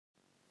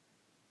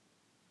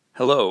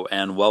Hello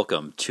and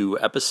welcome to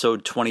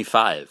episode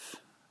 25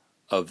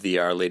 of the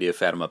Our Lady of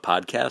Fatima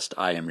podcast.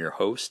 I am your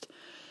host,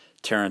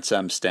 Terrence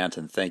M.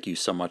 Stanton. Thank you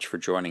so much for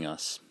joining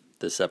us.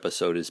 This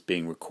episode is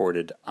being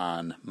recorded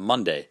on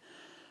Monday,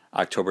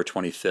 October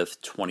 25th,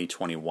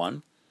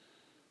 2021.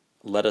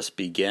 Let us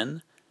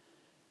begin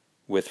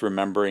with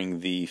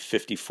remembering the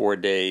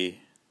 54-day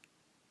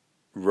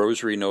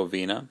Rosary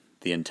Novena,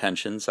 the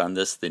intentions on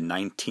this, the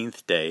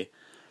 19th day.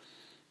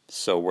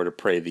 So we're to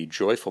pray the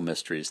joyful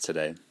mysteries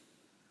today.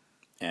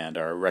 And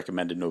our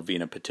recommended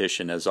novena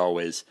petition, as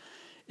always,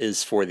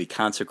 is for the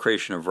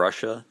consecration of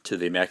Russia to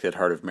the Immaculate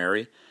Heart of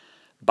Mary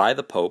by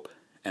the Pope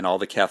and all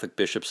the Catholic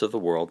bishops of the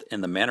world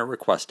in the manner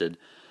requested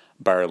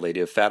by Our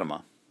Lady of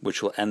Fatima,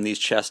 which will end these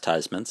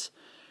chastisements,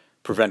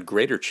 prevent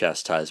greater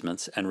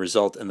chastisements, and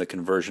result in the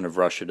conversion of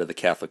Russia to the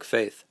Catholic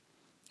faith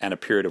and a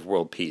period of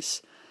world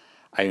peace.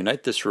 I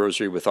unite this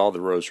rosary with all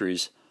the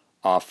rosaries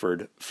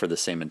offered for the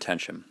same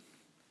intention.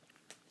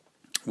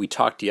 We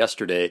talked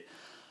yesterday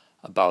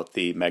about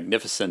the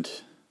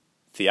magnificent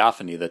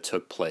theophany that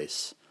took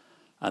place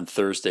on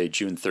Thursday,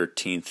 June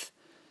 13th,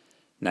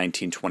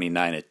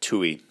 1929 at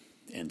Tui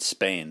in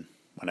Spain,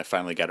 when I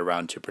finally got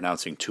around to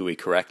pronouncing Tui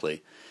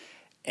correctly.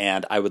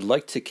 And I would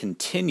like to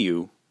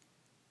continue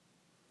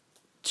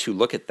to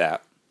look at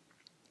that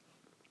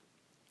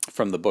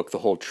from the book The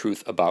Whole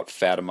Truth About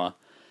Fatima,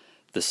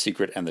 The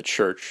Secret and the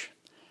Church.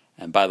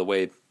 And by the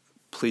way,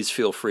 please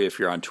feel free if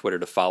you're on Twitter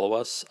to follow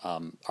us.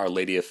 Our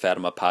Lady of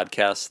Fatima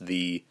podcast,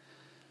 the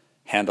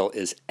handle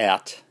is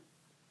at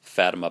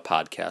Fatima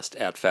Podcast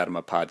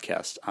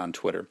on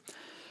Twitter.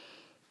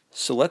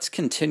 So let's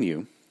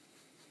continue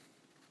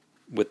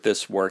with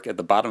this work at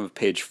the bottom of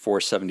page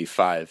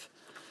 475,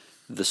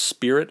 The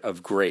Spirit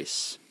of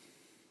Grace.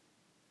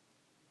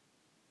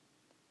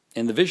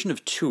 In the vision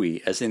of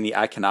Tui, as in the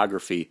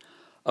iconography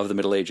of the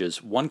Middle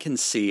Ages, one can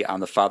see on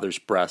the Father's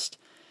breast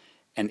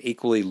an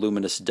equally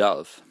luminous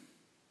dove.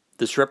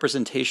 This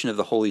representation of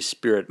the Holy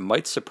Spirit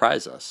might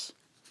surprise us.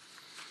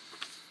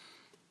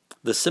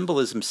 The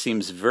symbolism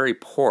seems very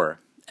poor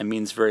and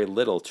means very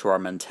little to our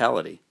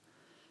mentality.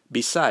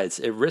 Besides,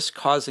 it risks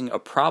causing a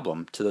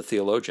problem to the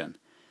theologian.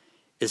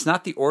 Is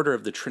not the order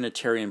of the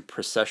Trinitarian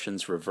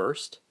processions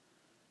reversed?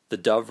 The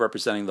dove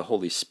representing the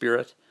Holy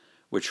Spirit,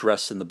 which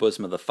rests in the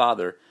bosom of the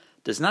Father,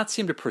 does not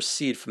seem to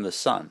proceed from the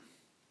Son.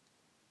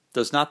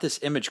 Does not this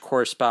image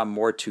correspond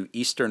more to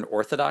Eastern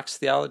Orthodox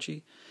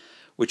theology,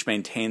 which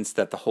maintains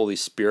that the Holy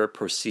Spirit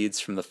proceeds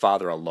from the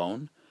Father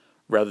alone,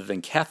 rather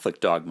than Catholic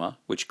dogma,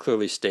 which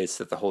clearly states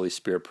that the Holy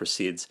Spirit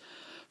proceeds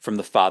from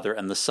the Father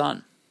and the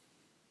Son?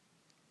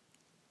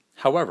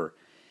 However,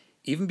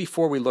 even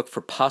before we look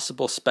for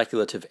possible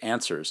speculative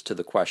answers to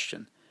the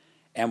question,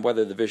 and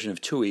whether the vision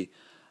of Tui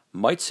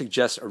might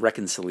suggest a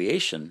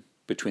reconciliation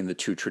between the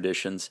two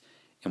traditions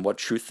and what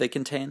truth they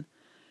contain,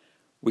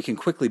 we can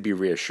quickly be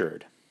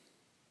reassured.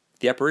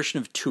 The apparition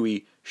of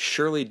Tui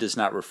surely does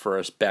not refer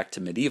us back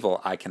to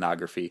medieval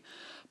iconography,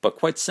 but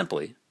quite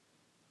simply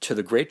to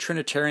the great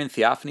Trinitarian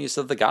theophanies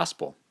of the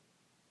Gospel.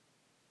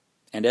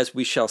 And as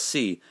we shall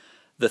see,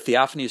 the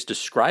theophanies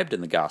described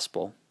in the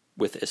Gospel,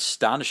 with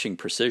astonishing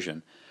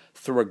precision,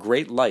 throw a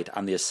great light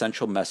on the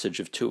essential message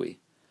of Tui,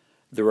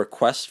 the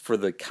request for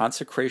the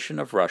consecration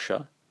of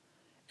Russia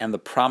and the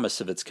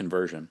promise of its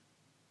conversion.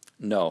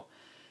 No,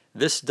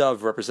 this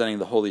dove representing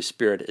the Holy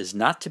Spirit is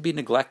not to be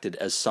neglected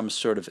as some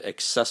sort of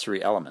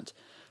accessory element,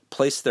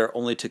 placed there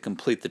only to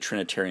complete the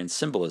Trinitarian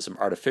symbolism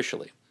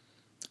artificially.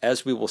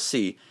 As we will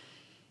see,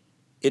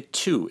 it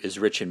too is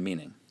rich in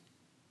meaning.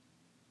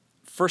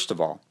 First of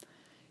all,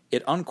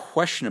 it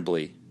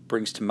unquestionably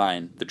brings to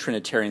mind the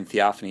Trinitarian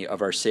theophany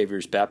of our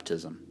Savior's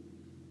baptism.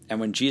 And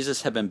when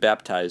Jesus had been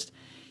baptized,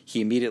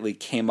 he immediately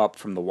came up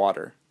from the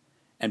water,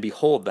 and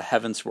behold, the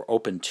heavens were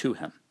opened to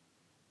him.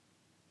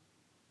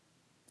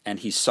 And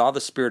he saw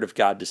the Spirit of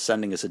God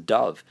descending as a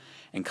dove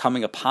and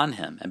coming upon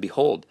him, and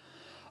behold,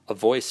 a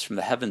voice from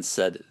the heavens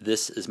said,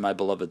 "This is my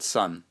beloved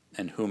Son,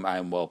 in whom I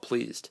am well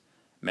pleased."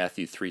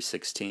 Matthew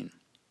 3:16.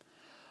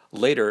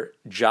 Later,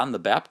 John the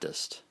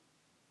Baptist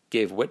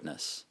gave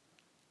witness.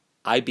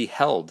 "I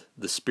beheld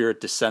the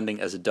Spirit descending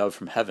as a dove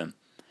from heaven,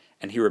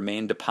 and he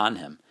remained upon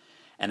him.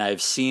 And I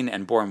have seen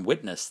and borne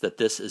witness that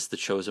this is the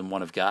chosen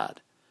one of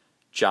God."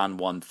 John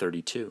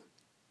 1:32.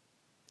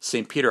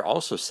 St. Peter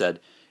also said,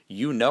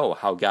 "You know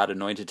how God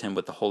anointed him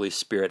with the Holy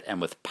Spirit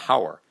and with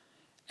power."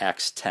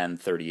 Acts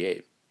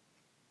 10:38.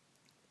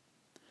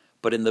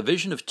 But in the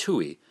vision of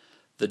Tui,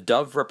 the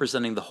dove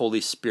representing the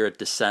Holy Spirit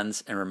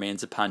descends and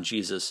remains upon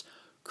Jesus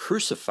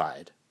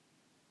crucified.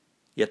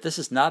 Yet this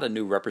is not a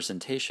new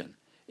representation.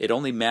 It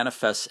only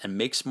manifests and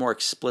makes more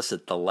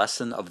explicit the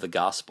lesson of the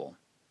gospel.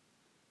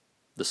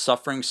 The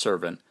suffering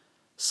servant,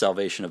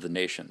 salvation of the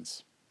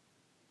nations.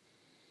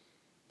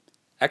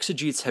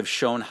 Exegetes have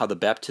shown how the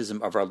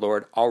baptism of our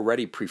Lord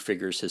already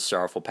prefigures his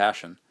sorrowful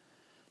passion.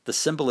 The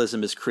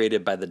symbolism is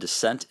created by the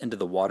descent into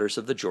the waters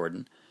of the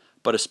Jordan,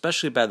 but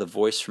especially by the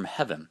voice from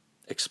heaven,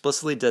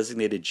 explicitly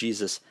designated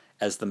Jesus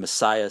as the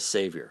Messiah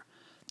Savior,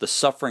 the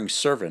suffering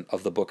servant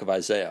of the book of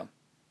Isaiah.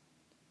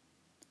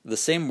 The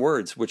same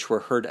words which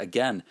were heard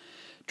again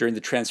during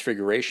the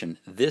Transfiguration,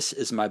 "This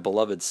is my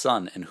beloved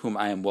Son, in whom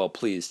I am well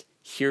pleased,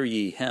 hear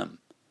ye him,"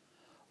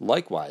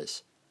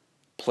 likewise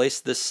place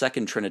this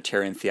second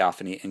Trinitarian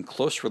theophany in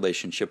close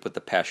relationship with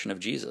the Passion of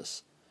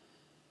Jesus.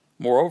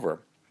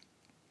 Moreover,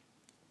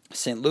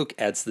 St. Luke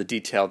adds the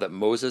detail that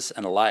Moses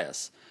and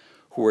Elias,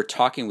 who were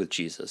talking with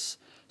Jesus,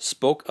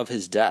 spoke of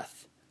his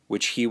death,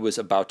 which he was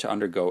about to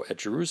undergo at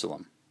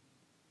Jerusalem.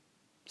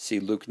 See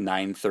Luke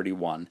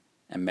 9:31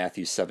 and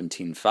Matthew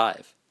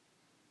 17:5.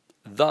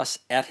 Thus,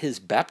 at his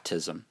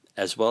baptism,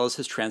 as well as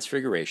his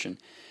transfiguration,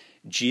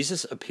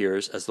 Jesus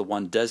appears as the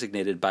one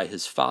designated by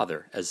his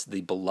Father as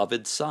the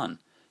beloved Son,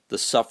 the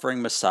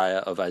suffering Messiah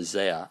of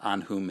Isaiah,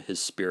 on whom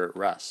his Spirit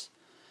rests.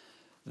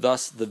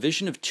 Thus, the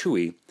vision of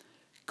Tui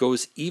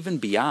goes even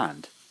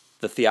beyond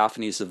the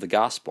theophanies of the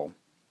Gospel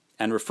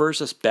and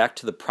refers us back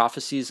to the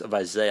prophecies of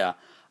Isaiah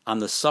on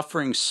the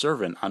suffering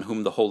servant on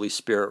whom the Holy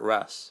Spirit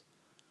rests.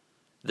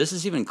 This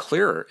is even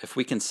clearer if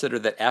we consider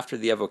that after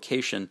the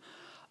evocation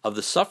of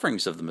the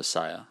sufferings of the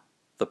Messiah,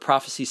 the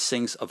prophecy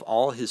sings of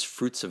all his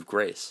fruits of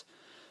grace,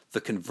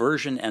 the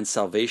conversion and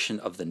salvation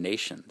of the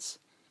nations.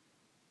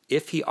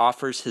 If he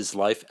offers his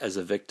life as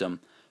a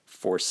victim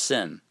for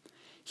sin,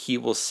 he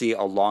will see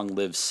a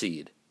long-lived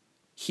seed.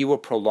 He will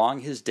prolong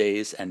his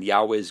days, and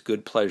Yahweh's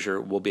good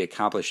pleasure will be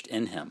accomplished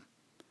in him.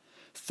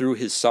 Through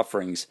his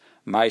sufferings,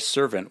 my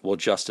servant will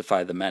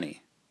justify the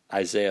many.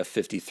 Isaiah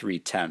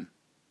 53:10.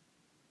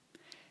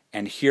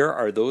 And here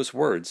are those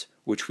words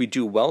which we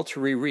do well to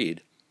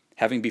reread,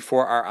 having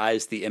before our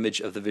eyes the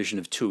image of the vision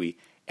of Tui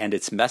and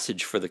its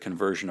message for the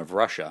conversion of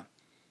Russia.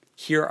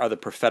 Here are the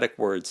prophetic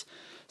words,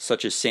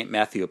 such as St.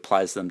 Matthew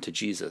applies them to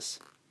Jesus.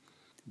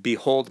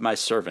 Behold my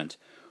servant,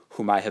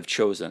 whom I have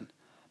chosen,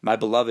 my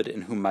beloved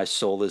in whom my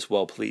soul is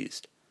well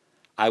pleased.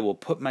 I will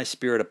put my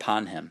Spirit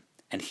upon him,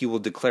 and he will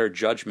declare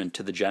judgment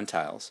to the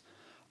Gentiles.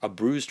 A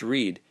bruised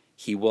reed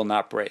he will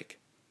not break,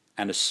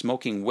 and a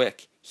smoking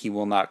wick he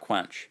will not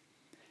quench,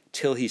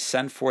 till he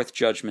send forth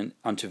judgment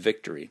unto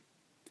victory.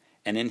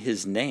 And in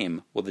his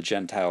name will the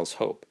Gentiles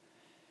hope.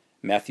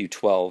 Matthew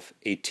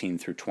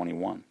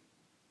 12:18-21.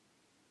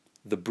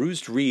 The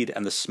bruised reed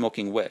and the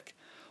smoking wick,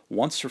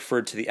 once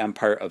referred to the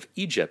empire of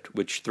Egypt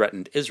which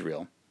threatened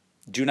Israel,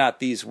 do not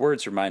these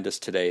words remind us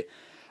today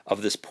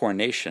of this poor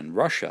nation,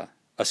 Russia,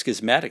 a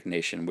schismatic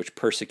nation which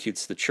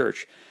persecutes the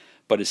church,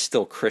 but is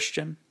still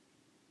Christian?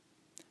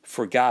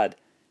 For God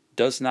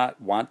does not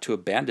want to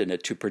abandon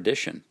it to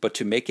perdition, but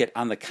to make it,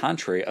 on the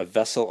contrary, a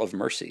vessel of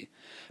mercy,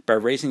 by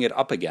raising it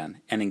up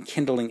again and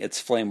enkindling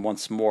its flame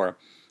once more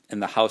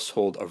in the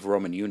household of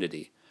Roman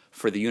unity,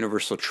 for the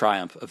universal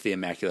triumph of the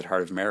Immaculate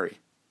Heart of Mary.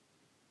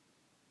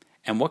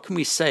 And what can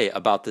we say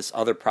about this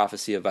other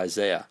prophecy of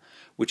Isaiah,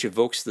 which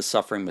evokes the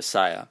suffering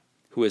Messiah,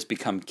 who has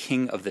become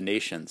King of the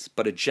nations,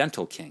 but a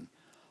gentle king,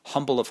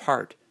 humble of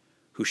heart,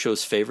 who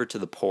shows favor to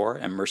the poor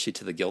and mercy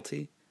to the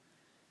guilty?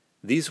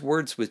 These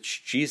words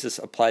which Jesus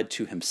applied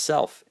to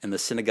himself in the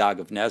synagogue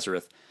of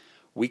Nazareth,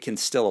 we can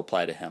still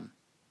apply to him.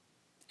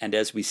 And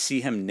as we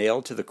see him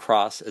nailed to the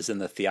cross as in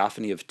the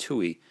theophany of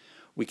Tui,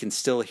 we can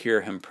still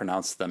hear him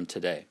pronounce them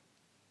today.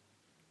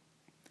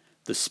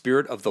 The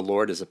Spirit of the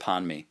Lord is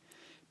upon me,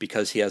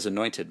 because he has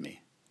anointed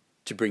me.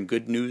 To bring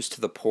good news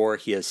to the poor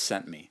he has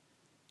sent me,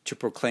 to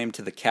proclaim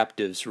to the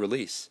captives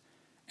release,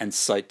 and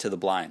sight to the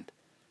blind,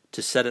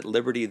 to set at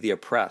liberty the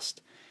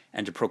oppressed,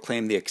 and to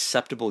proclaim the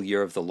acceptable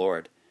year of the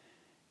Lord,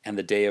 and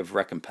the day of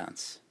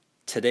recompense.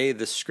 Today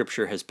this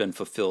scripture has been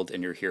fulfilled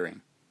in your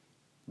hearing.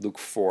 Luke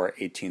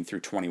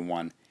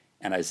 4:18-21,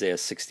 and Isaiah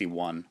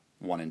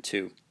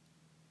 61:1-2.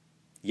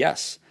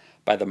 Yes,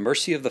 by the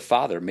mercy of the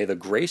Father, may the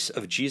grace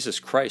of Jesus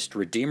Christ,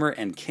 Redeemer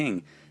and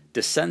King,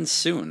 descend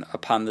soon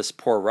upon this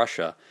poor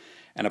Russia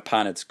and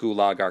upon its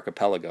Gulag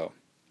archipelago.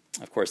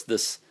 Of course,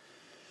 this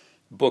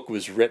book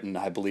was written,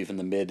 I believe, in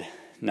the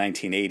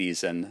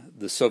mid-1980s, and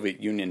the Soviet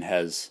Union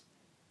has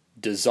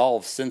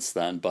dissolved since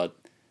then, but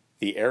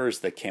the errors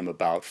that came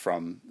about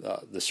from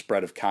the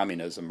spread of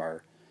communism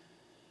are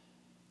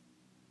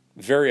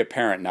very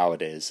apparent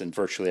nowadays in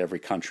virtually every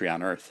country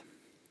on earth.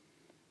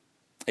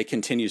 It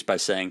continues by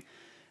saying,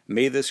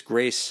 may this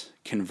grace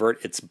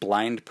convert its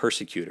blind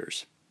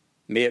persecutors.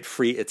 May it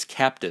free its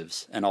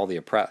captives and all the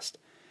oppressed.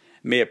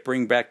 May it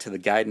bring back to the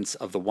guidance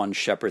of the one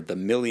shepherd the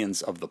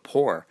millions of the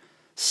poor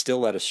still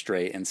led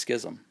astray in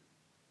schism.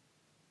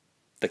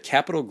 The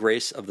capital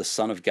grace of the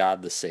Son of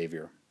God, the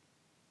Savior.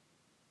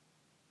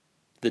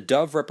 The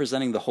dove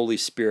representing the Holy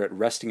Spirit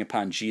resting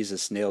upon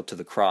Jesus nailed to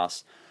the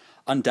cross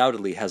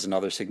undoubtedly has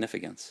another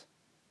significance.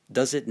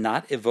 Does it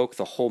not evoke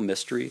the whole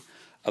mystery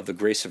of the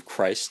grace of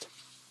Christ,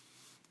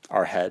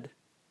 our head?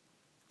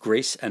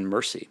 Grace and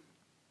mercy.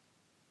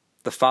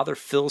 The Father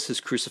fills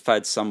his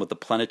crucified Son with the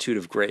plenitude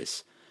of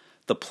grace,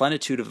 the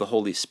plenitude of the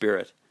Holy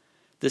Spirit.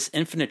 This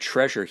infinite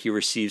treasure he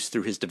receives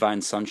through his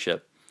divine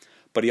sonship,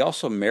 but he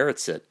also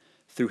merits it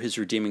through his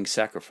redeeming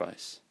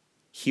sacrifice.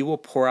 He will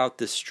pour out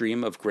this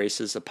stream of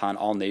graces upon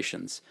all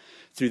nations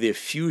through the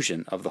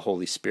effusion of the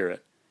Holy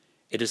Spirit.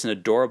 It is an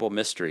adorable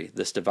mystery,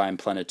 this divine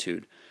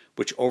plenitude,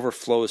 which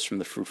overflows from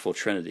the fruitful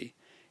Trinity.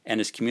 and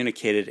is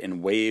communicated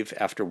in wave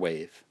after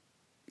wave,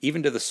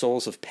 even to the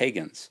souls of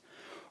pagans,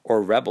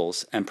 or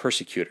rebels and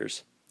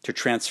persecutors, to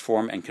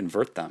transform and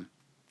convert them,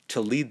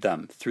 to lead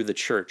them through the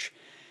Church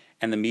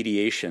and the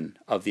mediation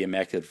of the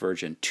Immaculate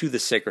Virgin to the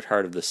Sacred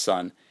Heart of the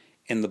Son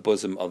in the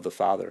bosom of the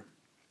Father.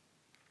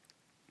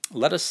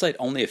 Let us cite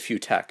only a few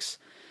texts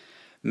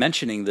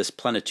mentioning this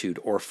plenitude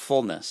or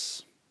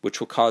fullness, which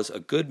will cause a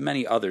good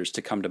many others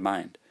to come to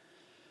mind.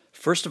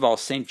 First of all,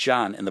 St.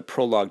 John in the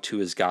prologue to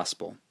his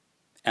Gospel,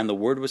 "And the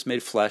Word was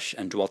made flesh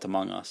and dwelt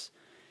among us.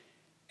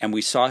 And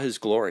we saw his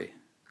glory,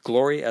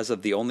 glory as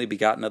of the only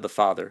begotten of the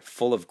Father,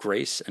 full of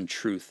grace and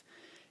truth.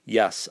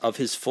 Yes, of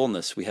his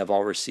fullness we have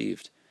all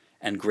received,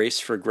 and grace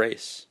for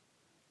grace."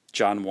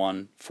 John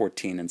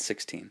 1:14 and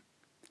 16.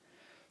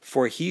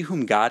 "For he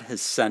whom God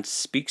has sent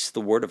speaks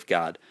the word of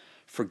God,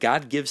 for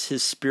God gives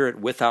his Spirit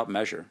without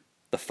measure.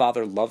 The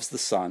Father loves the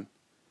Son,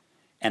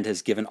 and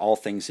has given all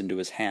things into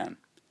his hand."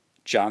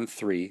 John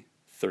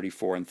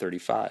 3:34 and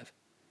 35.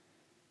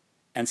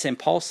 And St.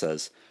 Paul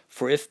says,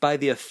 "For if by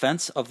the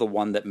offense of the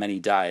one that many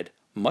died,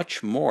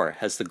 much more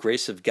has the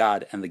grace of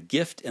God and the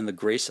gift in the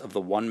grace of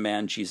the one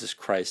man Jesus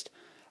Christ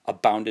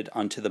abounded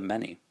unto the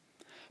many.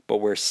 But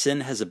where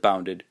sin has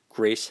abounded,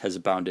 grace has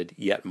abounded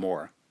yet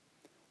more."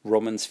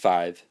 Romans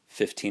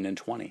 5:15 and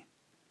 20.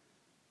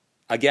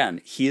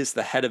 Again, he is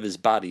the head of his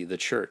body, the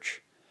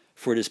Church.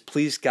 "For it has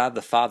pleased God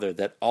the Father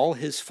that all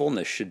his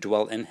fullness should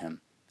dwell in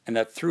him, and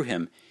that through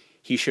him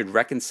he should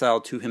reconcile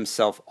to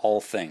himself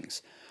all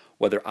things,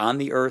 whether on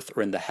the earth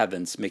or in the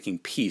heavens, making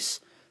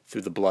peace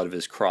through the blood of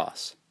his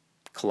cross."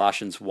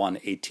 Colossians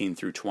 1:18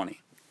 through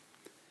 20.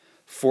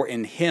 "For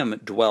in him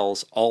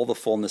dwells all the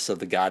fullness of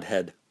the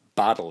Godhead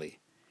bodily,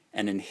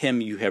 and in him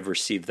you have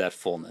received that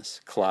fullness."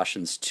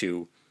 Colossians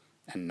 2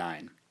 and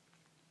 9.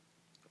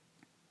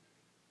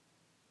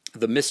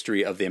 The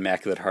mystery of the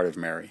Immaculate Heart of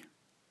Mary.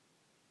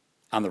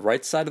 On the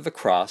right side of the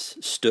cross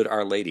stood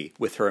Our Lady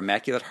with her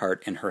Immaculate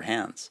Heart in her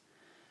hands.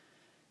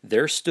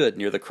 There stood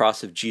near the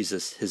cross of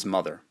Jesus his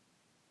mother.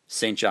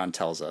 St. John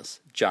tells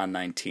us, John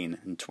 19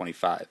 and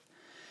 25.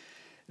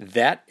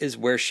 That is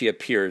where she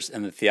appears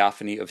in the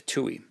Theophany of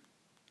Tui,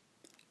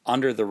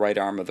 under the right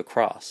arm of the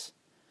cross.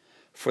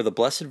 For the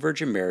Blessed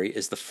Virgin Mary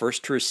is the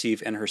first to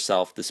receive in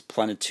herself this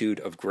plenitude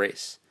of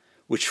grace,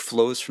 which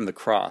flows from the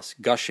cross,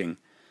 gushing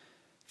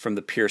from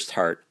the pierced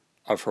heart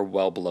of her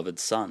well-beloved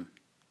Son.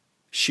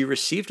 She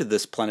received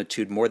this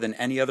plenitude more than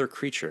any other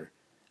creature.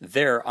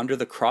 There, under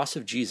the cross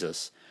of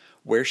Jesus,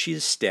 where she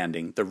is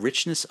standing, the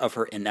richness of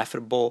her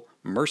ineffable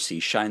mercy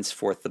shines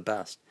forth the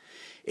best.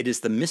 It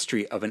is the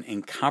mystery of an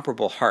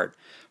incomparable heart,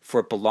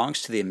 for it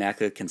belongs to the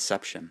Immaculate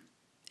Conception.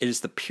 It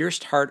is the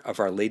pierced heart of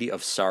Our Lady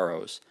of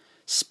Sorrows,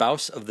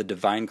 spouse of the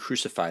divine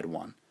crucified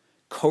one,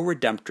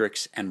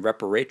 co-redemptrix and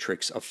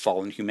reparatrix of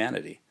fallen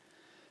humanity,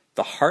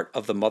 the heart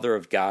of the Mother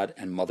of God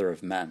and Mother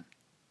of men,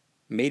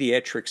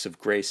 mediatrix of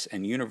grace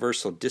and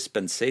universal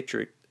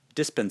dispensatrix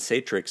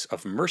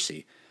of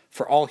mercy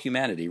for all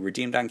humanity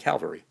redeemed on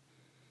Calvary.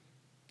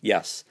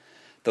 Yes,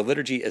 the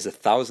liturgy is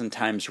 1,000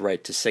 times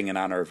right to sing in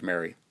honor of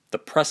Mary, the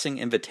pressing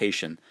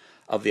invitation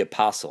of the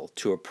Apostle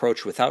to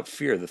approach without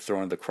fear the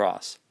throne of the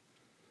cross.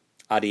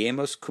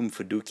 Adiemus cum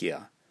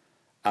fiducia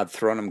ad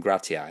thronum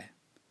gratiae,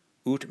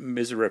 ut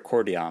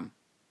misericordiam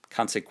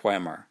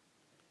consequamur,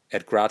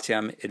 et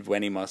gratiam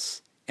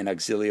advenimus in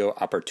auxilio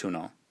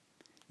opportuno.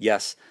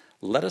 Yes,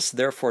 let us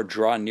therefore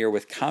draw near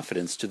with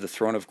confidence to the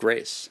throne of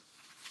grace,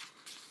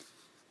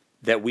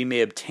 that we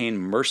may obtain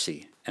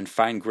mercy and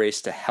find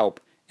grace to help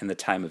in the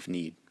time of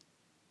need.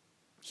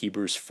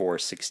 Hebrews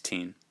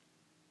 4:16.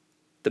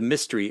 The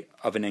mystery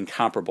of an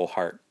incomparable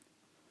heart.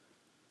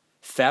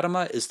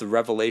 Fatima is the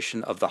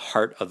revelation of the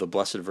heart of the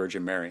Blessed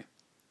Virgin Mary.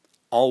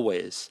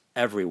 Always,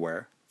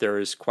 everywhere, there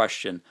is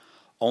question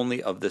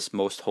only of this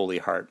most holy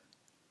heart.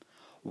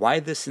 Why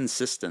this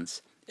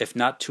insistence, if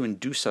not to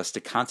induce us to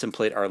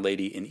contemplate Our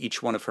Lady in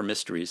each one of her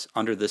mysteries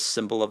under this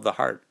symbol of the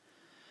heart?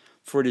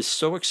 For it is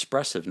so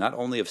expressive not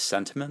only of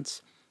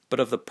sentiments, but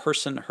of the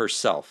person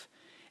herself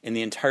in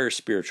the entire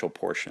spiritual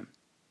portion.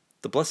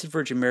 The Blessed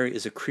Virgin Mary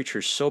is a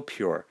creature so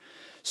pure,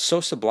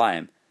 so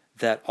sublime,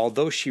 that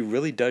although she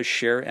really does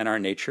share in our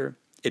nature,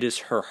 it is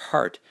her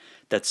heart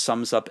that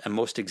sums up and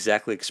most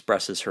exactly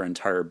expresses her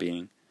entire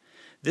being.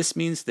 This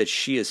means that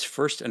she is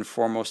first and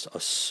foremost a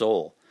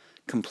soul,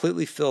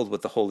 completely filled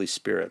with the Holy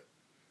Spirit,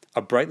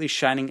 a brightly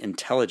shining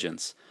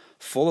intelligence,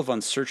 full of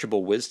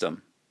unsearchable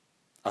wisdom,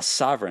 a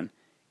sovereign,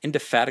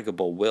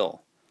 indefatigable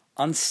will,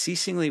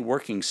 unceasingly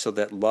working so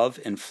that love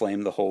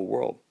inflame the whole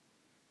world.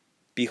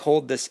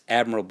 Behold this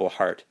admirable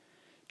heart,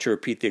 to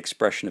repeat the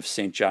expression of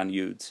St. John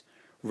Eudes,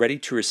 ready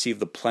to receive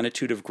the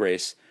plenitude of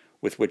grace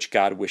with which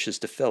God wishes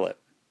to fill it.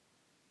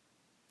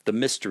 The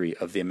mystery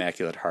of the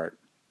Immaculate Heart.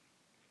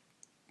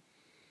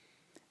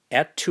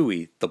 At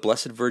Tui, the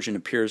Blessed Virgin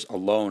appears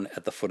alone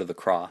at the foot of the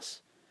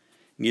cross.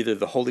 Neither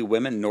the holy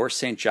women nor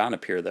St. John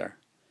appear there.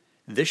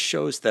 This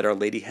shows that Our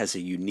Lady has a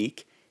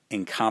unique,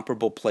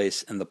 incomparable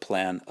place in the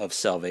plan of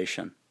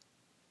salvation.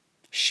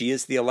 She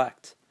is the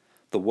elect,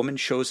 the woman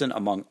chosen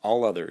among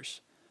all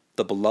others,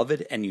 the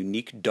beloved and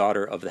unique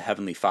daughter of the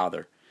Heavenly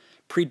Father,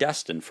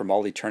 predestined from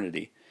all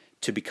eternity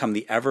to become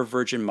the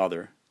ever-virgin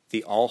mother,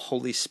 the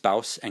all-holy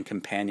spouse and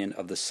companion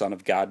of the Son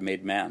of God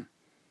made man,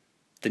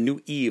 the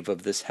new Eve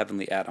of this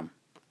heavenly Adam.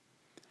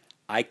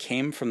 I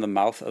came from the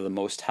mouth of the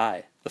Most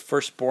High, the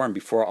firstborn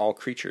before all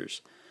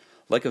creatures.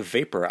 Like a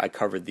vapor I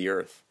covered the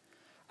earth.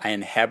 I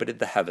inhabited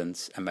the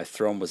heavens, and my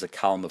throne was a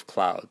column of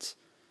clouds.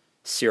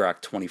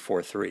 Sirach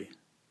 24:3.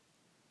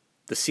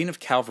 The scene of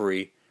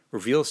Calvary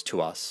reveals to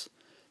us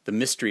the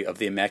mystery of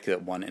the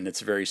Immaculate One in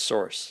its very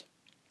source.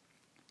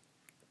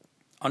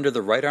 Under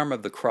the right arm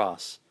of the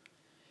cross,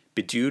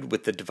 bedewed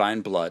with the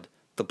divine blood,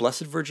 the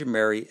Blessed Virgin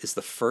Mary is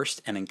the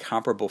first and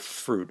incomparable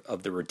fruit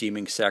of the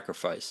redeeming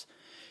sacrifice,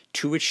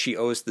 to which she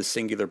owes the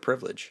singular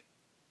privilege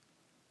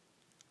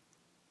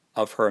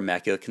of her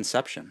Immaculate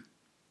Conception.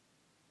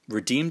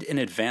 Redeemed in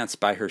advance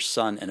by her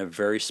Son in a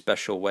very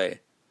special way,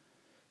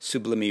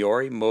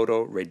 sublimiore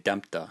modo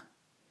redempta,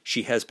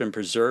 she has been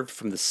preserved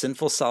from the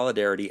sinful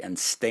solidarity and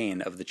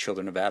stain of the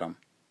children of Adam.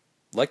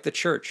 Like the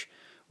Church,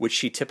 which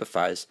she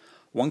typifies,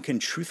 one can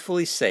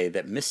truthfully say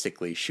that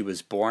mystically she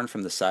was born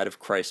from the side of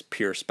Christ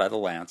pierced by the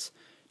lance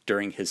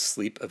during his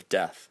sleep of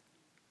death,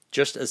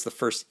 just as the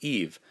first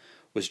Eve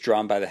was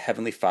drawn by the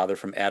Heavenly Father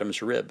from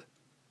Adam's rib,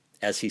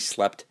 as he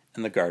slept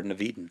in the Garden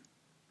of Eden.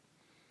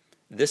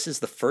 This is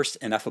the first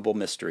ineffable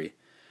mystery,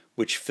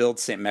 which filled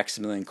St.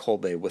 Maximilian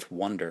Kolbe with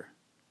wonder.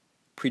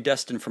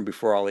 Predestined from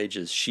before all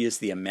ages, she is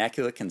the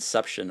Immaculate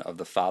Conception of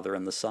the Father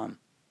and the Son.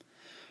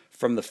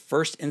 From the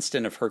first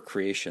instant of her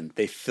creation,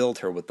 they filled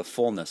her with the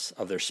fullness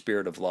of their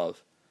spirit of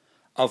love,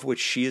 of which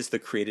she is the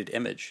created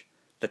image,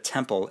 the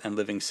temple and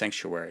living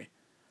sanctuary.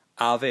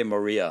 Ave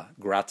Maria,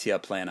 gratia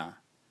plena.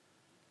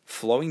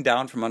 Flowing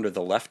down from under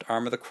the left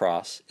arm of the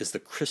cross is the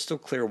crystal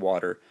clear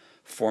water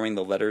forming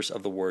the letters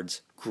of the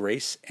words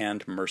grace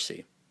and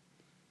mercy.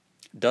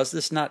 Does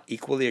this not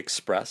equally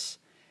express,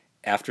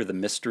 after the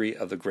mystery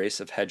of the grace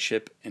of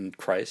headship in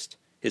Christ,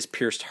 his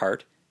pierced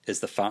heart is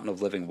the fountain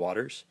of living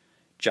waters,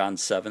 John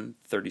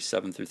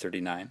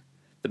 7:37-39,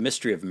 the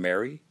mystery of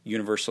Mary,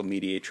 universal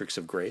mediatrix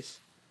of grace?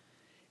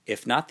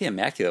 If not the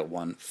Immaculate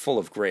One, full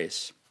of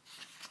grace,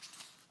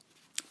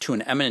 to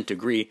an eminent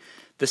degree,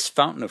 this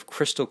fountain of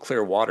crystal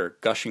clear water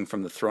gushing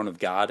from the throne of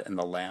God and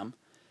the Lamb,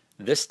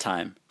 this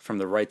time from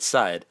the right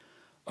side,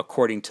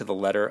 according to the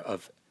letter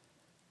of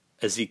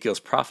Ezekiel's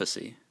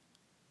prophecy,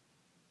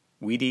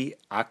 Vidi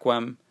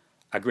aquam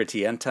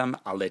agritientem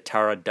a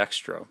laetare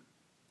dextro,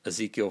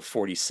 Ezekiel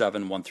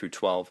 47,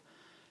 1-12,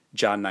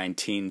 John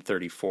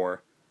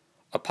 19:34,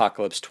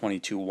 Apocalypse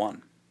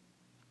 22:1.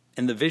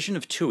 In the vision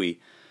of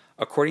Tui,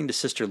 according to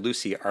Sister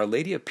Lucy, Our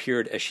Lady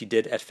appeared as she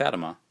did at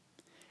Fatima.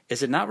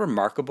 Is it not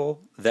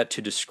remarkable that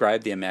to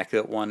describe the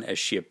Immaculate One as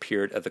she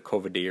appeared at the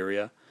Cova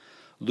d'Iria,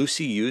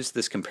 Lucy used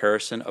this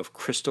comparison of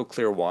crystal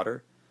clear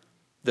water,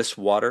 this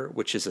water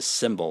which is a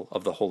symbol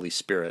of the Holy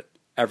Spirit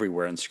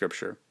everywhere in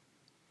Scripture,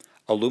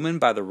 illumined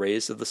by the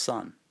rays of the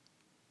sun?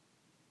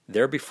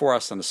 There before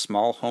us on a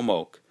small home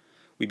oak,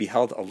 we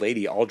beheld a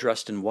lady all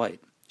dressed in white.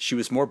 She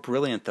was more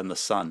brilliant than the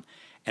sun,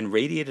 and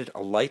radiated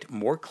a light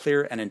more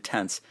clear and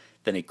intense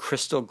than a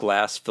crystal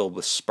glass filled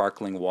with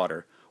sparkling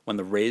water when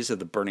the rays of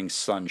the burning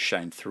sun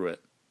shine through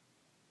it.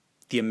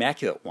 The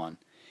Immaculate One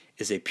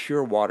is a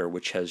pure water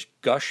which has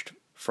gushed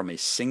from a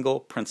single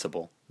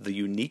principle, the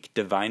unique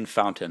divine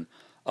fountain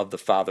of the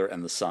Father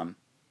and the Son.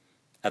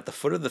 At the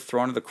foot of the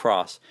throne of the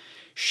cross,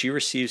 she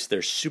receives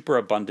their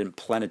superabundant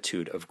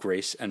plenitude of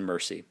grace and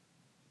mercy.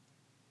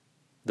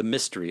 The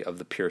mystery of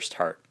the pierced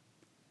heart.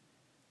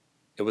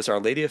 It was Our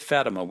Lady of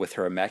Fatima with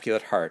her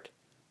Immaculate Heart,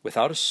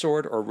 without a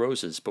sword or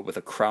roses, but with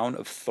a crown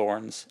of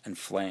thorns and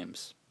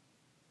flames.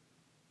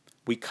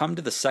 We come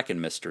to the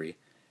second mystery,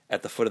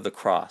 at the foot of the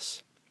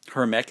cross.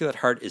 Her Immaculate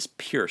Heart is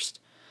pierced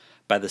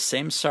by the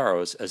same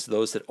sorrows as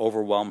those that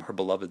overwhelm her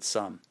beloved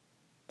Son.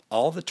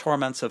 All the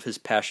torments of his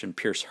passion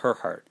pierce her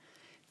heart,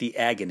 the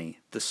agony,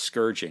 the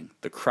scourging,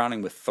 the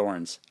crowning with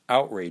thorns,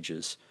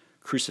 outrages,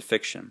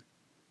 crucifixion.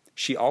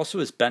 She also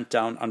is bent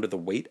down under the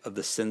weight of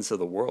the sins of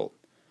the world.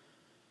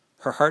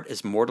 Her heart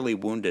is mortally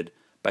wounded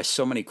by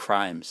so many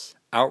crimes,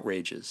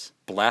 outrages,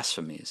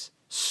 blasphemies,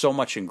 so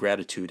much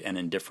ingratitude and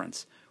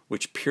indifference,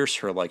 which pierce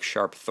her like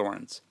sharp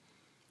thorns.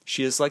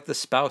 She is like the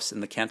spouse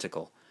in the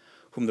canticle,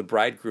 whom the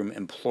bridegroom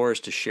implores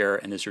to share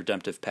in his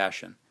redemptive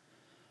passion.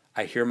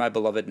 I hear my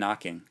beloved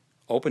knocking.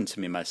 Open to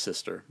me, my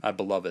sister, my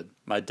beloved,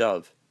 my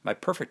dove, my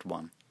perfect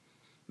one.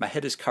 My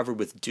head is covered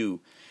with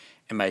dew,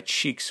 and my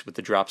cheeks with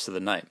the drops of the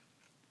night.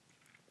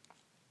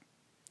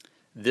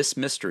 This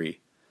mystery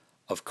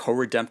of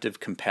co-redemptive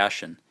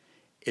compassion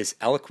is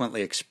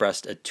eloquently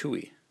expressed at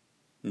Tui.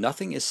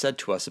 Nothing is said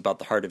to us about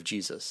the heart of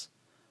Jesus.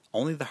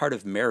 Only the heart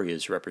of Mary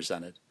is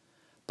represented.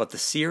 But the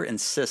seer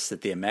insists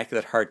that the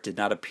Immaculate Heart did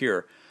not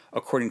appear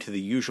according to the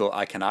usual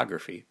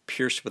iconography,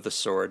 pierced with a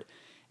sword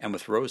and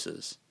with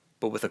roses,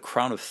 but with a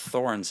crown of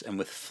thorns and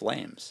with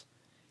flames.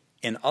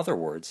 In other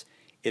words,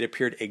 it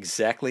appeared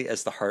exactly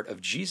as the heart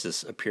of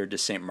Jesus appeared to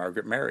St.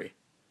 Margaret Mary.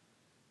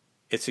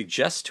 It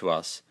suggests to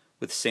us,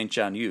 with St.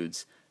 John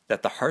Eudes,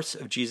 that the hearts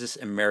of Jesus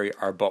and Mary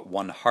are but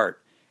one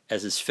heart,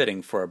 as is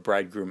fitting for a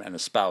bridegroom and a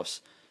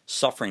spouse,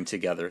 suffering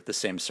together the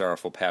same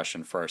sorrowful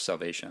passion for our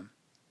salvation.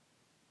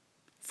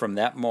 From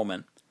that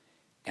moment,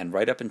 and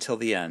right up until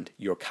the end,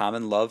 your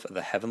common love of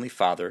the Heavenly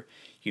Father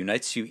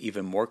unites you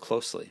even more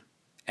closely,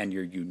 and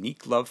your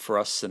unique love for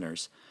us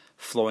sinners,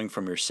 flowing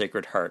from your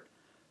sacred heart,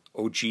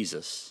 O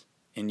Jesus,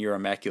 in your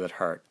immaculate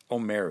heart, O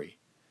Mary,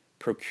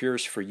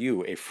 procures for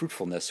you a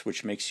fruitfulness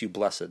which makes you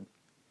blessed,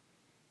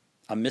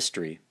 a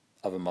mystery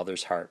of a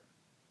mother's heart.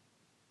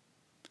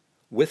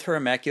 With her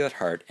immaculate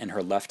heart in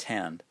her left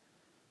hand,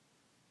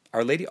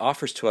 Our Lady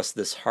offers to us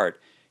this heart.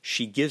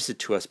 She gives it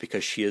to us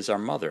because she is our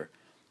mother,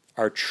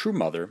 our true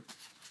mother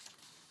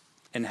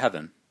in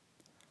heaven.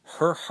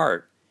 Her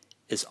heart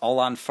is all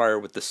on fire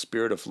with the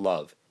spirit of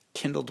love,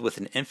 kindled with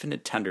an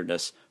infinite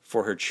tenderness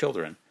for her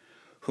children,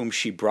 whom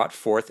she brought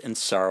forth in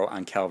sorrow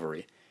on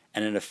Calvary,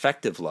 and an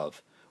effective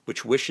love,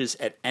 which wishes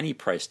at any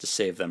price to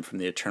save them from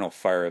the eternal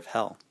fire of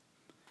hell.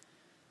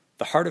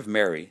 The heart of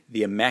Mary,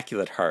 the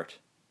Immaculate Heart,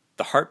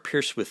 the heart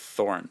pierced with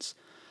thorns,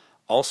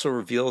 also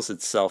reveals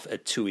itself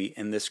at Tui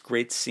in this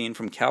great scene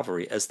from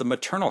Calvary as the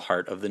maternal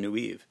heart of the new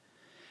Eve.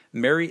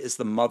 Mary is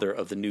the mother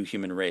of the new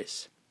human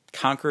race,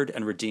 conquered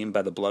and redeemed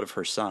by the blood of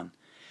her Son,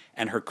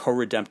 and her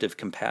co-redemptive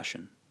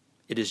compassion.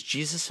 It is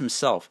Jesus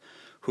himself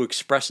who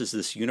expresses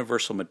this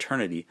universal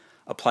maternity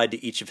applied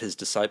to each of his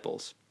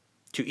disciples,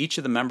 to each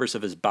of the members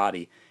of his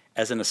body,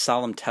 as in a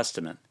solemn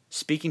testament,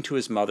 speaking to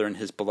his mother and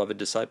his beloved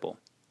disciple.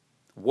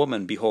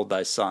 Woman, behold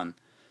thy son.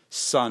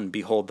 Son,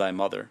 behold thy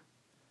mother.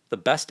 The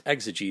best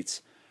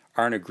exegetes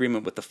are in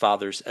agreement with the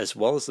Fathers as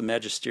well as the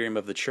magisterium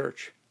of the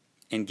Church,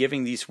 in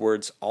giving these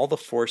words all the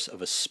force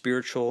of a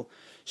spiritual,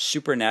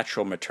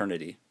 supernatural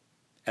maternity,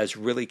 as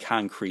really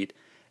concrete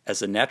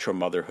as a natural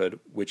motherhood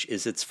which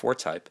is its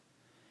foretype,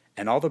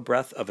 and all the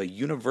breadth of a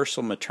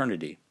universal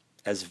maternity,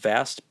 as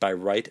vast by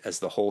right as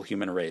the whole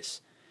human race,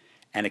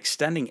 and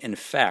extending in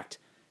fact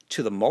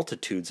to the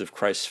multitudes of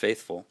Christ's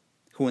faithful,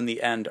 who in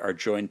the end are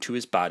joined to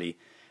his body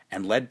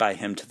and led by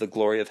him to the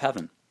glory of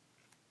heaven.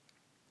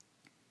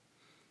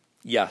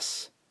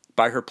 Yes,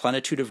 by her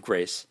plenitude of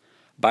grace,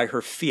 by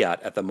her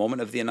fiat at the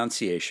moment of the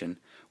Annunciation,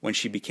 when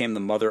she became the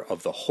mother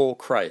of the whole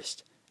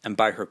Christ, and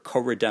by her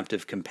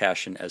co-redemptive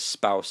compassion as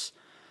spouse,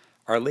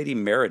 Our Lady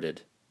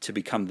merited to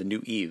become the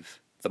new Eve,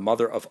 the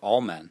mother of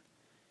all men.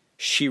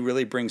 She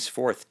really brings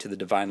forth to the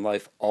divine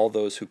life all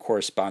those who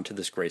correspond to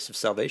this grace of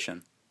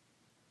salvation.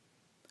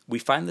 We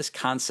find this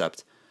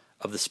concept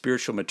of the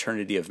spiritual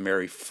maternity of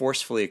Mary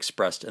forcefully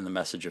expressed in the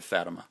message of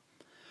Fatima.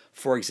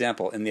 For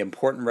example, in the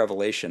important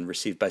revelation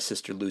received by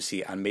Sister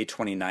Lucy on May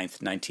 29,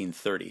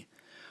 1930,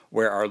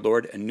 where our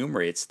Lord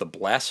enumerates the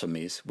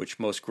blasphemies which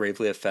most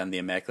gravely offend the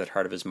Immaculate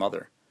Heart of his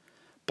mother,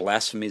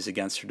 blasphemies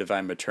against her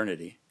divine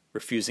maternity,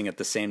 refusing at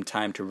the same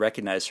time to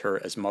recognize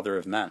her as mother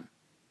of men.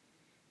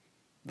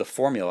 The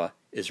formula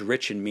is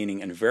rich in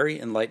meaning and very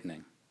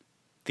enlightening.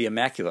 The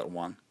Immaculate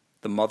One,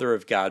 the Mother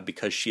of God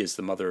because she is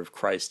the Mother of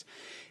Christ,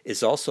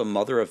 is also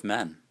Mother of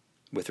men,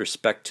 with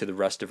respect to the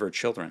rest of her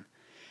children,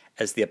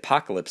 as the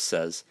Apocalypse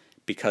says,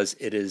 because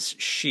it is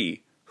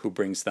she who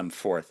brings them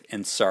forth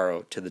in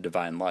sorrow to the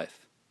divine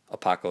life.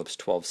 Apocalypse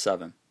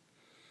 12:7.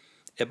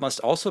 It must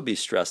also be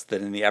stressed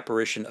that in the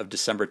apparition of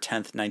December 10,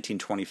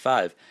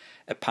 1925,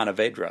 at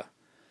Pontevedra,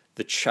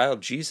 the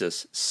child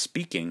Jesus,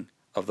 speaking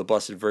of the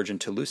Blessed Virgin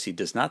to Lucy,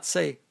 does not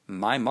say,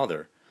 my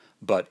mother,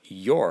 but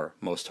your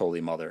most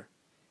holy mother.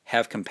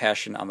 Have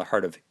compassion on the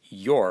heart of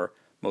your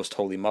most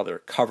holy mother,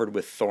 covered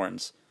with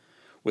thorns,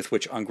 with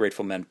which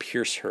ungrateful men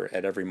pierce her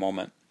at every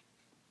moment.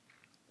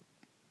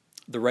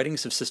 The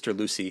writings of Sister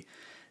Lucy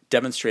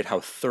demonstrate how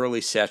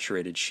thoroughly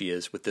saturated she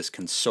is with this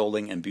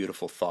consoling and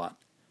beautiful thought.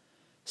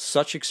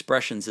 Such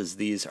expressions as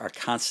these are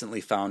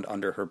constantly found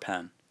under her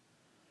pen.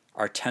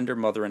 Our tender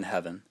Mother in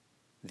heaven,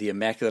 the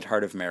Immaculate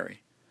Heart of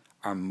Mary,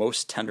 our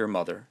most tender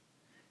Mother,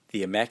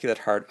 the Immaculate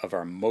Heart of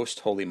our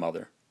most holy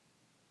Mother.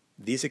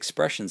 These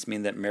expressions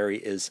mean that Mary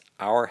is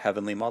our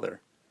Heavenly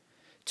Mother,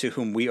 to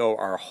whom we owe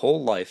our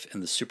whole life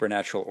in the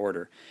supernatural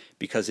order,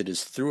 because it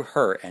is through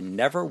her and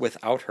never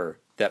without her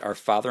that our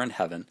Father in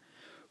heaven,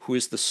 who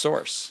is the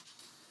source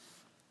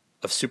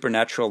of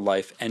supernatural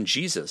life, and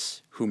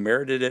Jesus, who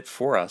merited it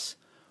for us,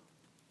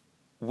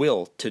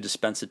 will to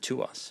dispense it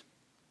to us.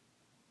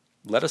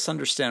 Let us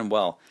understand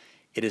well,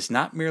 it is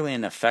not merely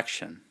an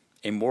affection,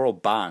 a moral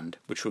bond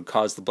which would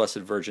cause the Blessed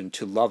Virgin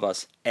to love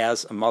us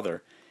as a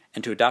mother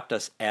and to adopt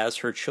us as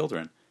her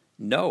children.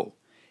 No,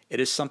 it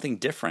is something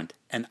different,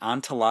 an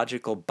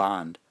ontological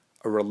bond,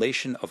 a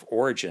relation of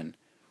origin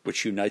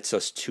which unites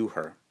us to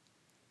her.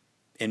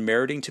 In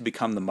meriting to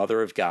become the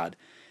Mother of God,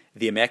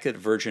 the Immaculate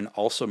Virgin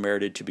also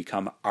merited to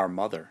become our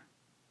mother.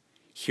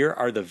 Here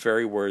are the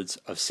very words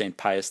of St.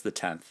 Pius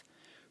X,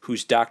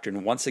 whose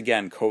doctrine once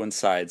again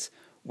coincides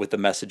with the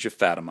message of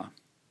Fatima.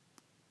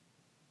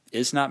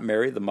 Is not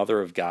Mary the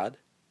Mother of God?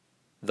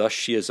 Thus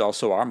she is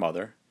also our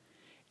mother.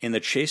 In the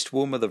chaste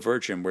womb of the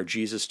Virgin, where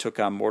Jesus took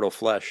on mortal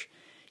flesh,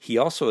 he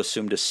also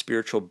assumed a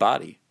spiritual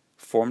body,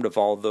 formed of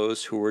all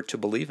those who were to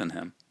believe in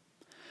him.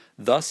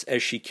 Thus,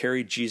 as she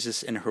carried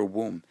Jesus in her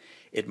womb,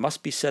 it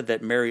must be said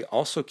that Mary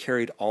also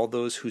carried all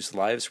those whose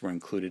lives were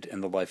included in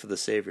the life of the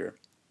Savior.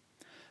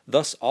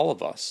 Thus, all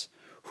of us,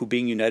 who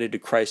being united to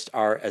Christ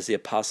are, as the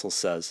Apostle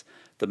says,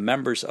 the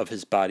members of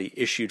his body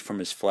issued from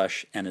his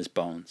flesh and his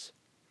bones,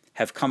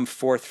 have come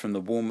forth from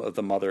the womb of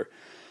the mother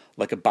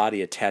like a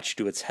body attached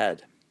to its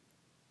head.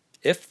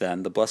 If,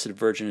 then, the Blessed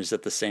Virgin is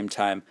at the same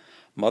time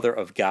Mother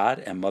of God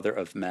and Mother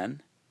of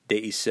men,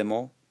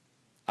 deissimo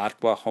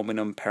atqua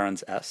hominum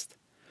parens est,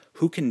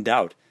 who can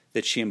doubt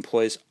that she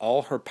employs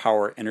all her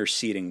power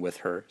interceding with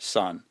her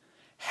Son,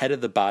 head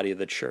of the body of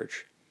the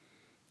Church,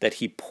 that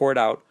he poured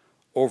out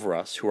over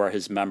us who are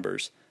his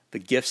members the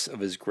gifts of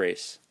his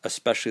grace,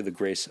 especially the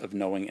grace of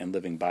knowing and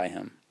living by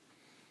him.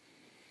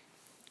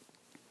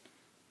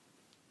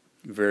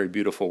 Very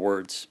beautiful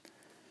words.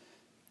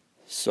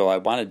 So I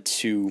wanted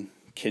to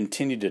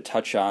continue to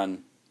touch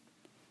on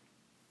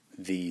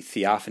the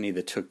theophany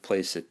that took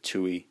place at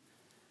Tui,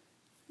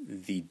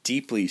 the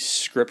deeply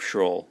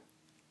scriptural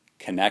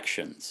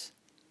connections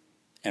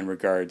in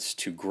regards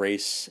to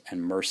grace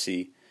and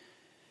mercy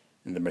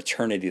and the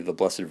maternity of the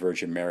Blessed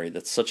Virgin Mary.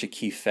 That's such a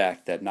key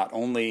fact that not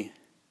only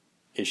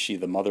is she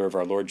the mother of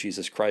our Lord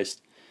Jesus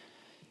Christ,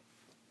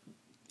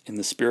 in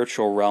the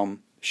spiritual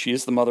realm, she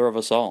is the mother of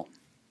us all.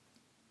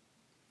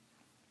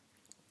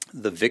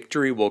 The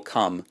victory will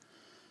come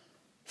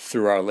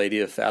through Our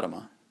Lady of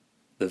Fatima.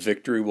 The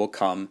victory will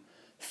come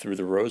through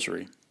the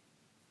Rosary.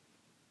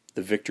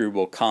 The victory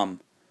will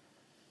come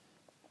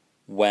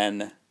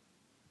when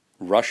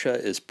Russia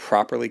is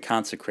properly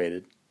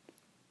consecrated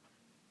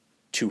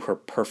to her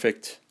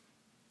perfect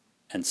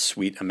and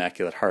sweet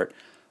Immaculate Heart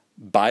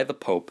by the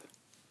Pope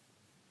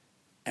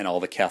and all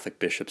the Catholic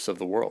bishops of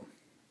the world.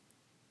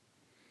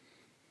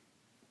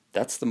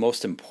 That's the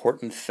most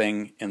important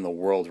thing in the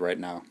world right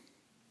now.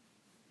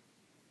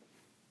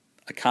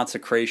 A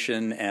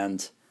consecration,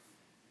 and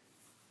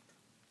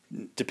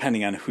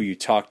depending on who you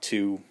talk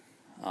to,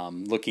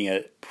 looking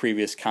at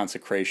previous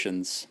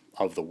consecrations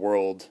of the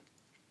world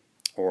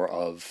or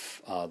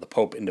of the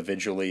Pope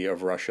individually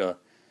of Russia,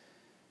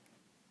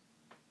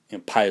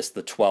 Pius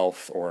XII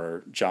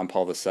or John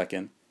Paul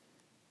II,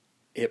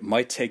 it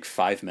might take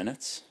 5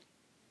 minutes,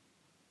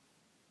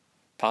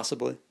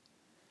 possibly.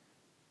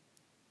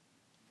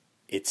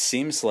 It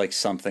seems like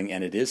something,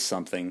 and it is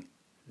something,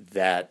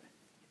 that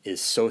is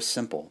so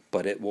simple,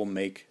 but it will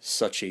make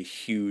such a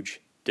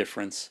huge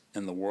difference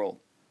in the world,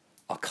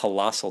 a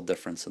colossal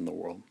difference in the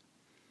world.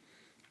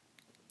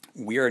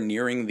 We are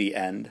nearing the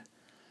end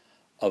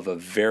of a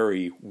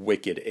very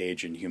wicked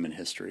age in human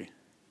history.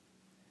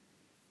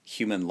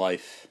 Human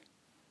life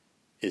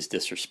is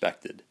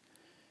disrespected.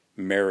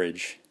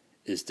 Marriage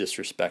is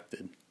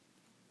disrespected.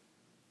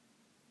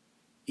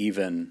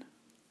 Even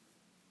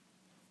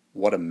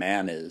what a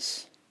man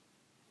is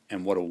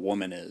and what a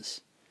woman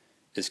is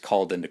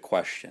called into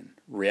question.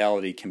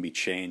 Reality can be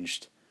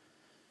changed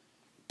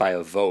by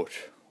a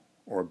vote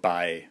or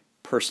by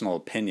personal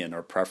opinion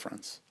or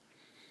preference.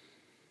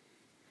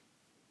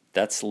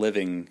 That's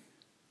living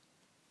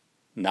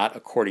not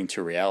according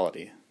to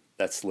reality.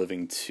 That's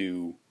living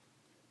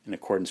in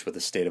accordance with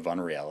a state of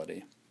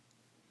unreality.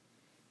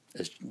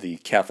 As the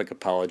Catholic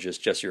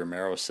apologist Jesse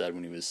Romero said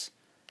when he was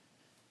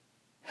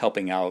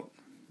helping out,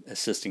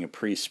 assisting a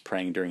priest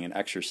praying during an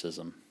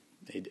exorcism,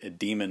 a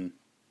demon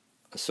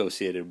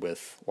associated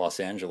with Los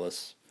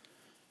Angeles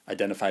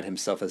identified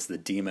himself as the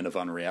demon of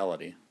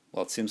unreality.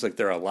 Well, it seems like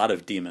there are a lot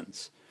of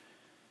demons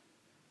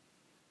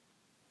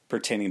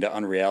pertaining to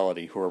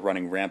unreality who are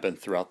running rampant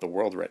throughout the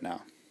world right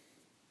now.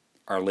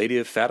 Our Lady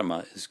of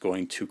Fatima is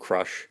going to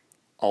crush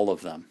all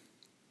of them.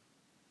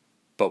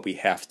 But we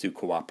have to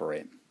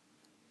cooperate.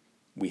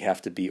 We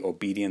have to be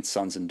obedient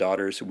sons and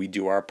daughters. We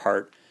do our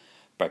part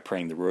by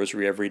praying the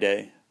Rosary every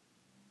day,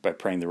 by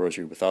praying the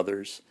Rosary with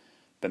others,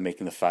 by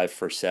making the 5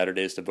 First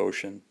Saturdays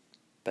devotion,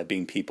 by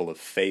being people of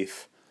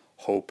faith,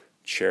 hope,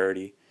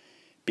 charity,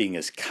 being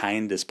as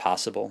kind as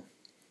possible,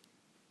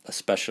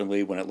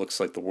 especially when it looks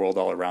like the world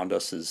all around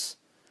us is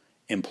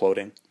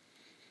imploding.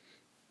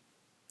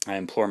 I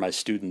implore my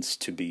students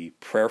to be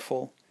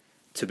prayerful,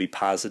 to be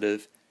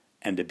positive,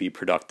 and to be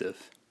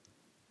productive.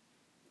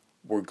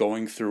 We're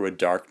going through a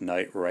dark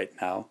night right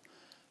now,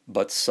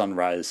 but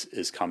sunrise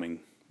is coming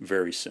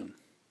very soon.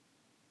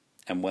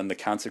 And when the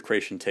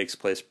consecration takes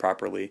place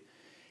properly,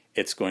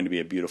 it's going to be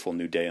a beautiful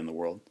new day in the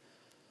world,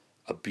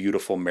 a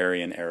beautiful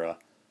Marian era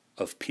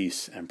of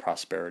peace and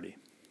prosperity.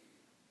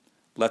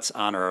 Let's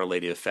honor Our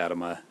Lady of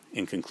Fatima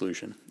in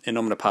conclusion. In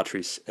nomine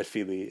Patris et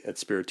Filii et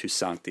Spiritus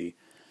Sancti.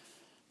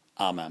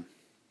 Amen.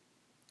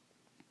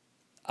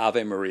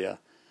 Ave Maria,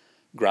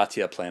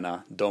 gratia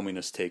plena,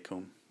 Dominus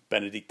tecum,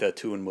 benedicta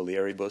tu in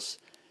mulieribus,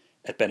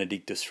 et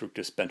benedictus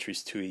fructus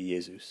ventris tui,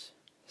 Iesus.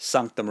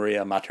 Sancta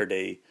Maria, Mater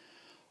Dei,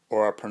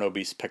 ora pro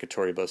nobis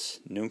peccatoribus,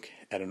 nunc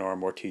et in hora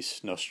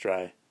mortis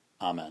nostrae.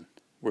 Amen.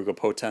 Virgo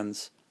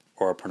potens,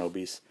 ora pro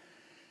nobis.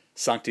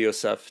 Sancti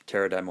Joseph,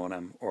 terra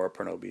daemonem, ora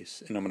pro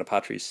nobis. In nomine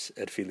Patris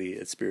et Filii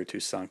et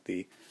Spiritus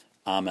Sancti.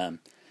 Amen.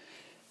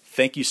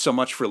 Thank you so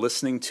much for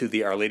listening to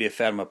the Our Lady of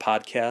Fatima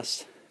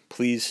podcast.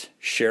 Please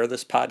share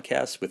this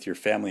podcast with your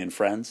family and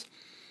friends.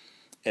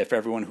 If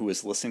everyone who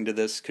is listening to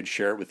this could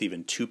share it with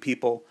even 2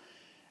 people,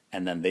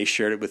 and then they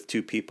shared it with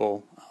 2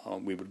 people,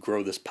 we would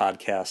grow this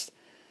podcast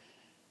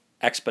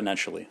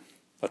exponentially.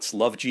 Let's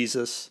love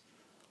Jesus,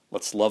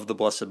 let's love the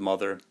Blessed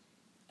Mother,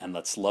 and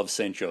let's love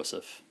St.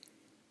 Joseph.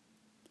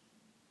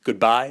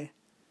 Goodbye,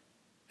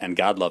 and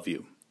God love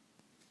you.